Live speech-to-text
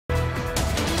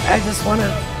I just want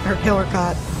her killer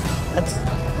caught. That's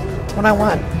what I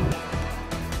want.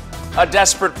 A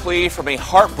desperate plea from a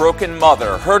heartbroken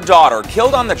mother. Her daughter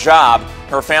killed on the job.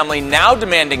 Her family now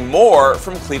demanding more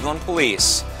from Cleveland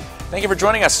police. Thank you for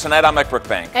joining us tonight. I'm Mike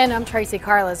Brookbank. And I'm Tracy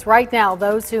Carlos. Right now,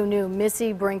 those who knew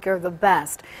Missy Brinker the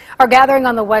best are gathering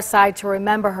on the west side to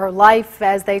remember her life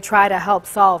as they try to help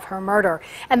solve her murder.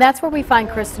 And that's where we find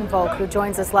Kristen Volk, who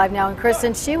joins us live now. And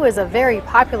Kristen, she was a very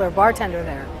popular bartender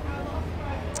there.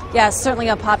 Yes, certainly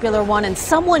a popular one, and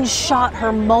someone shot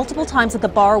her multiple times at the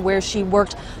bar where she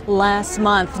worked last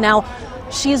month. Now,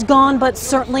 she is gone, but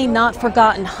certainly not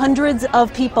forgotten. Hundreds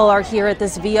of people are here at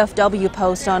this VFW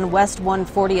post on West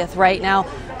 140th right now.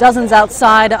 Dozens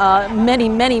outside,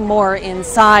 many more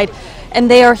inside.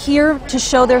 And they are here to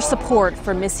show their support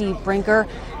for Missy Brinker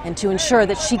and to ensure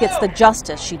that she gets the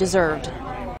justice she deserved.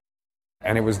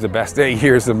 And it was the best 8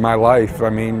 years of my life. I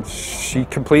mean, she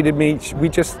completed me.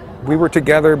 We were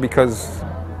together because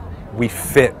we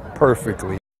fit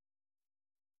perfectly.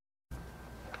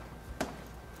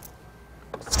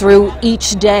 Through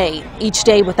each day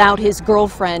without his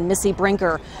girlfriend, Missy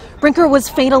Brinker. Brinker was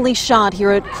fatally shot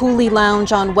here at Cooley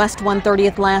Lounge on West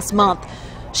 130th last month.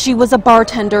 She was a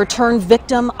bartender turned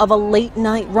victim of a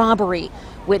late-night robbery.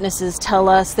 Witnesses tell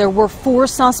us there were 4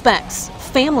 suspects.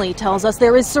 Family tells us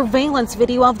there is surveillance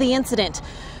video of the incident,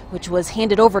 which was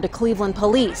handed over to Cleveland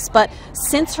police. But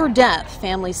since her death,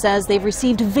 family says they've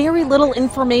received very little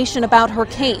information about her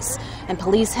case, and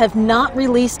police have not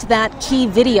released that key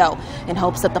video in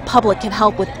hopes that the public can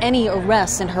help with any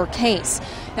arrests in her case.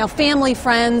 Now, family,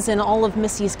 friends, and all of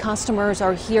Missy's customers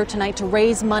are here tonight to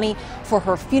raise money for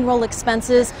her funeral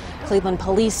expenses. Cleveland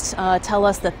police tell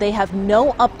us that they have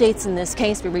no updates in this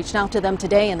case. We reached out to them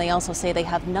today, and they also say they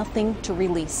have nothing to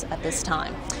release at this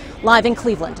time. Live in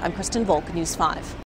Cleveland, I'm Kristen Volk, News 5.